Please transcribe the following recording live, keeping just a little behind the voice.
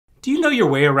Do you know your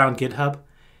way around GitHub?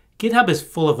 GitHub is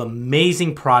full of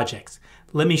amazing projects.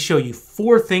 Let me show you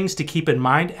 4 things to keep in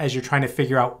mind as you're trying to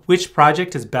figure out which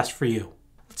project is best for you.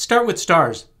 Let's start with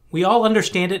stars. We all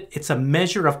understand it, it's a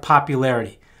measure of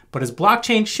popularity. But as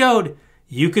blockchain showed,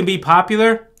 you can be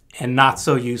popular and not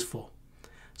so useful.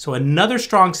 So another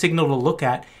strong signal to look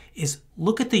at is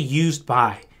look at the used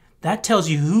by. That tells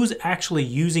you who's actually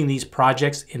using these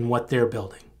projects and what they're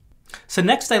building. So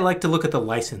next I like to look at the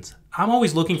license. I'm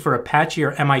always looking for Apache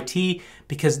or MIT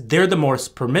because they're the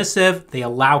most permissive, they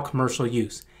allow commercial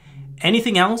use.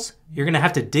 Anything else, you're gonna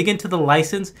have to dig into the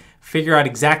license, figure out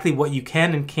exactly what you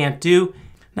can and can't do.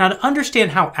 Now to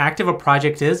understand how active a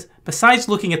project is, besides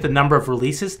looking at the number of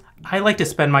releases, I like to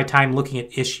spend my time looking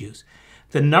at issues.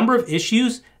 The number of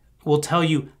issues will tell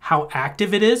you how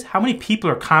active it is, how many people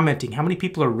are commenting, how many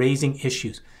people are raising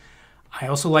issues. I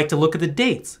also like to look at the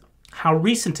dates. How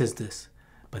recent is this?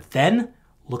 But then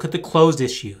look at the closed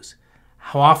issues.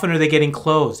 How often are they getting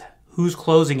closed? Who's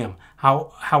closing them?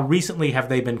 How recently have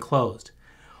they been closed?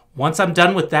 Once I'm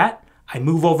done with that, I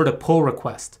move over to pull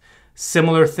request.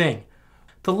 Similar thing.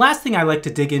 The last thing I like to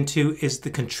dig into is the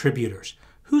contributors.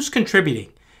 Who's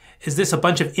contributing? Is this a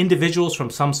bunch of individuals from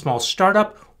some small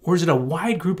startup, or is it a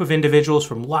wide group of individuals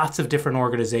from lots of different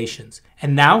organizations?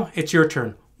 And now it's your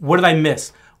turn. What did I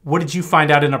miss? What did you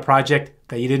find out in a project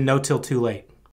that you didn't know till too late?